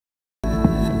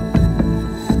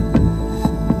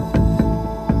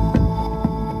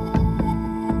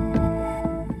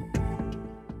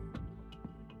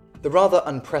rather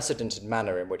unprecedented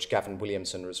manner in which Gavin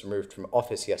Williamson was removed from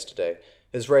office yesterday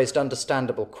has raised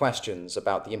understandable questions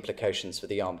about the implications for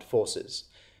the armed forces.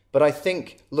 But I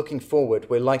think, looking forward,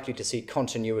 we're likely to see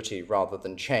continuity rather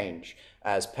than change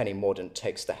as Penny Mordaunt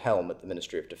takes the helm at the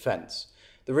Ministry of Defence.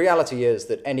 The reality is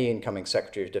that any incoming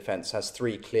Secretary of Defence has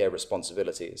three clear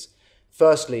responsibilities.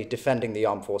 Firstly, defending the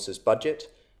armed forces budget.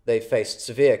 They've faced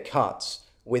severe cuts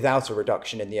without a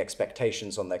reduction in the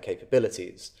expectations on their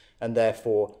capabilities, and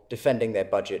therefore defending their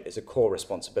budget is a core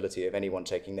responsibility of anyone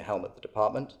taking the helm at the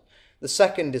department. The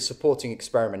second is supporting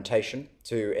experimentation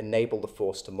to enable the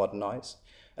force to modernise.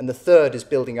 And the third is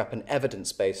building up an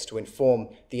evidence base to inform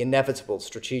the inevitable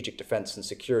strategic defence and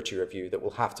security review that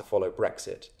will have to follow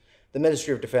Brexit. The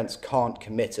Ministry of Defence can't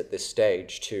commit at this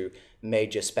stage to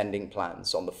major spending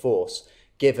plans on the force,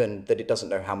 given that it doesn't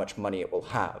know how much money it will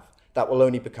have. That will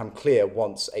only become clear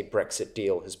once a Brexit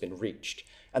deal has been reached.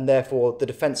 And therefore, the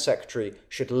Defence Secretary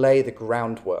should lay the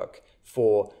groundwork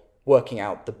for working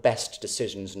out the best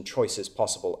decisions and choices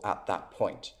possible at that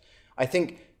point. I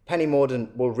think Penny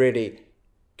Mordaunt will really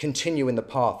continue in the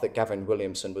path that Gavin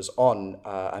Williamson was on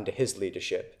under his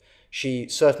leadership. She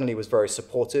certainly was very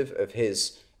supportive of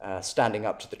his standing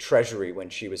up to the Treasury when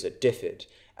she was at DFID.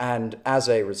 And as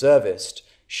a reservist,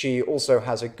 she also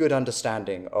has a good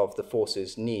understanding of the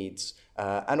force's needs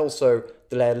and also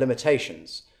their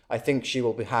limitations. I think she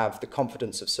will have the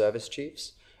confidence of service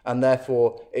chiefs, and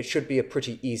therefore it should be a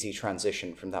pretty easy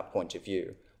transition from that point of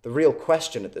view. The real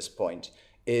question at this point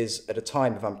is, at a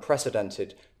time of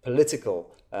unprecedented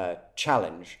political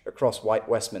challenge across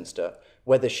Westminster,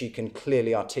 whether she can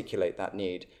clearly articulate that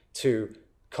need to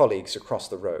colleagues across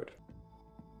the road.